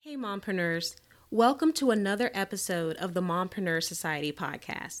Hey, mompreneurs. Welcome to another episode of the Mompreneur Society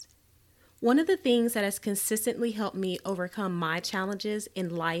podcast. One of the things that has consistently helped me overcome my challenges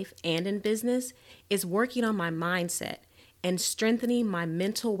in life and in business is working on my mindset and strengthening my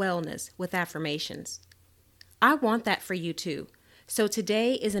mental wellness with affirmations. I want that for you too. So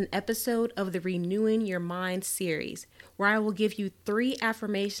today is an episode of the Renewing Your Mind series where I will give you 3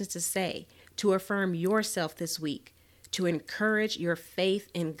 affirmations to say to affirm yourself this week, to encourage your faith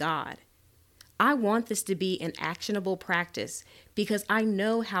in God. I want this to be an actionable practice because I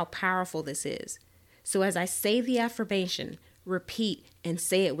know how powerful this is. So as I say the affirmation, repeat and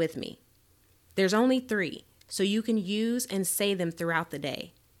say it with me. There's only 3, so you can use and say them throughout the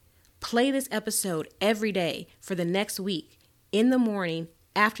day. Play this episode every day for the next week, in the morning,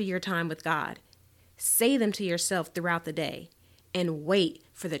 after your time with God. Say them to yourself throughout the day. And wait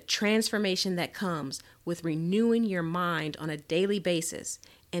for the transformation that comes with renewing your mind on a daily basis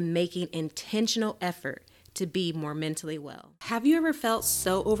and making intentional effort to be more mentally well. Have you ever felt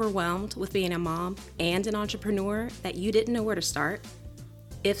so overwhelmed with being a mom and an entrepreneur that you didn't know where to start?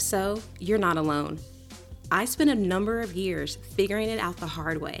 If so, you're not alone. I spent a number of years figuring it out the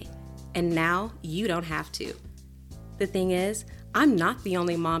hard way, and now you don't have to. The thing is, I'm not the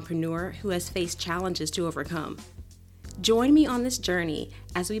only mompreneur who has faced challenges to overcome. Join me on this journey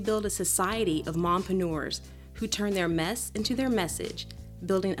as we build a society of mompreneurs who turn their mess into their message,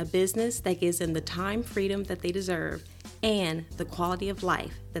 building a business that gives them the time freedom that they deserve and the quality of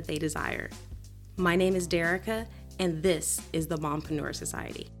life that they desire. My name is Derica, and this is the Mompreneur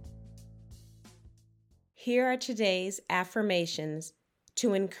Society. Here are today's affirmations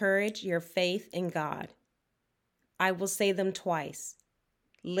to encourage your faith in God. I will say them twice.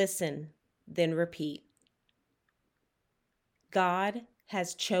 Listen, then repeat. God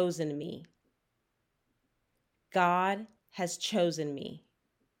has chosen me. God has chosen me.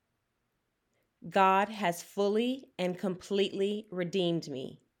 God has fully and completely redeemed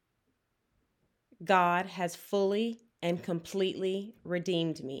me. God has fully and completely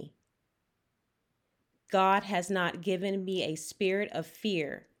redeemed me. God has not given me a spirit of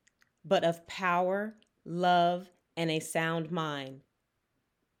fear, but of power, love, and a sound mind.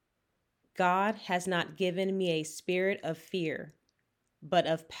 God has not given me a spirit of fear, but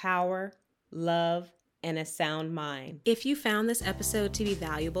of power, love, and a sound mind. If you found this episode to be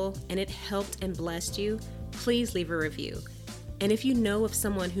valuable and it helped and blessed you, please leave a review. And if you know of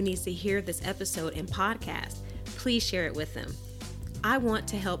someone who needs to hear this episode and podcast, please share it with them. I want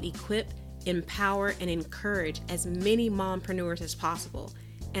to help equip, empower, and encourage as many mompreneurs as possible,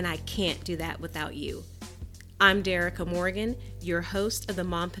 and I can't do that without you. I'm Derica Morgan, your host of the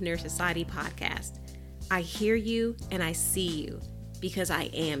Mompreneur Society podcast. I hear you and I see you because I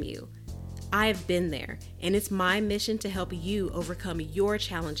am you. I have been there, and it's my mission to help you overcome your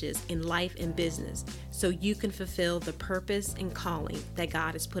challenges in life and business so you can fulfill the purpose and calling that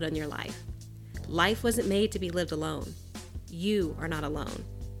God has put on your life. Life wasn't made to be lived alone. You are not alone.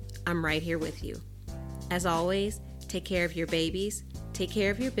 I'm right here with you. As always, take care of your babies, take care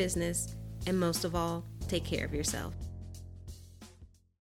of your business, and most of all, take care of yourself.